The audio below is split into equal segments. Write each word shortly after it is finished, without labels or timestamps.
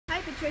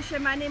Patricia,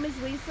 my name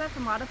is Lisa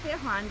from Auto Fair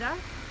Honda.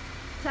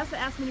 Tessa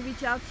asked me to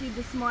reach out to you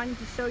this morning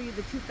to show you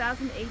the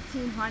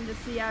 2018 Honda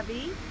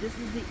CR-V. This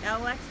is the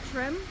LX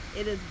trim.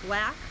 It is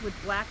black with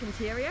black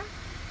interior.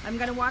 I'm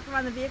going to walk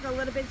around the vehicle a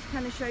little bit to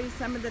kind of show you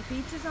some of the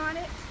features on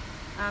it.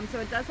 So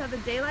it does have the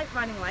daylight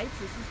running lights.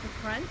 This is the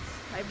front.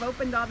 I've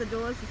opened all the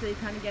doors so you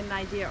kind of get an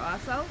idea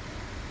also.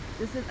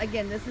 This is the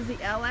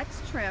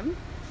LX trim.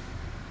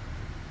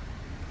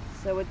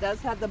 So it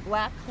does have the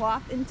black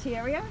cloth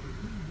interior.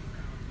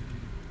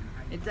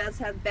 It does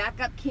have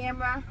backup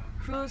camera,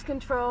 cruise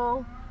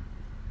control,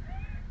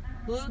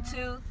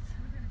 Bluetooth,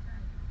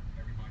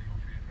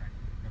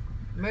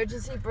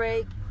 emergency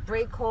brake,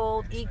 brake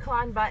hold,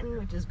 Econ button,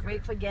 which is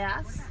great for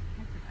gas.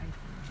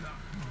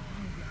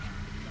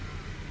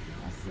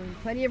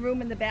 Plenty of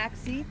room in the back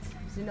seat.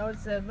 So you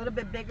notice a little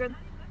bit bigger.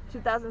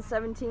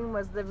 2017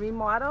 was the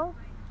remodel.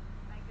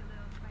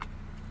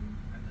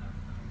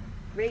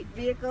 Great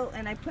vehicle,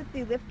 and I put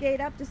the lift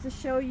gate up just to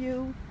show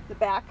you the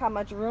back, how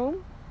much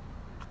room.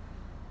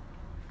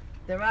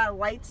 There are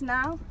lights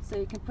now, so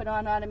you can put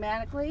on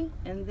automatically,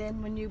 and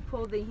then when you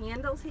pull the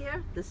handles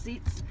here, the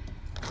seats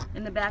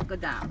in the back go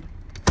down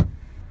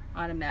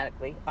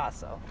automatically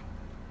also.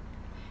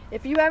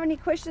 If you have any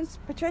questions,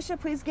 Patricia,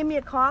 please give me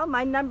a call.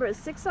 My number is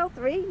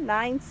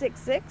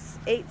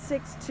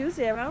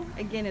 603-966-8620.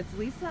 Again, it's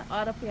Lisa,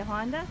 Auto Fair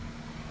Honda,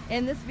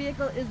 and this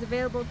vehicle is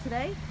available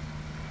today.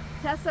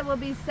 Tessa will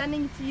be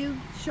sending it to you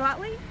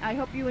shortly. I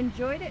hope you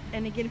enjoyed it,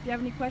 and again, if you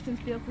have any questions,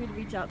 feel free to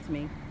reach out to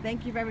me.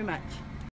 Thank you very much.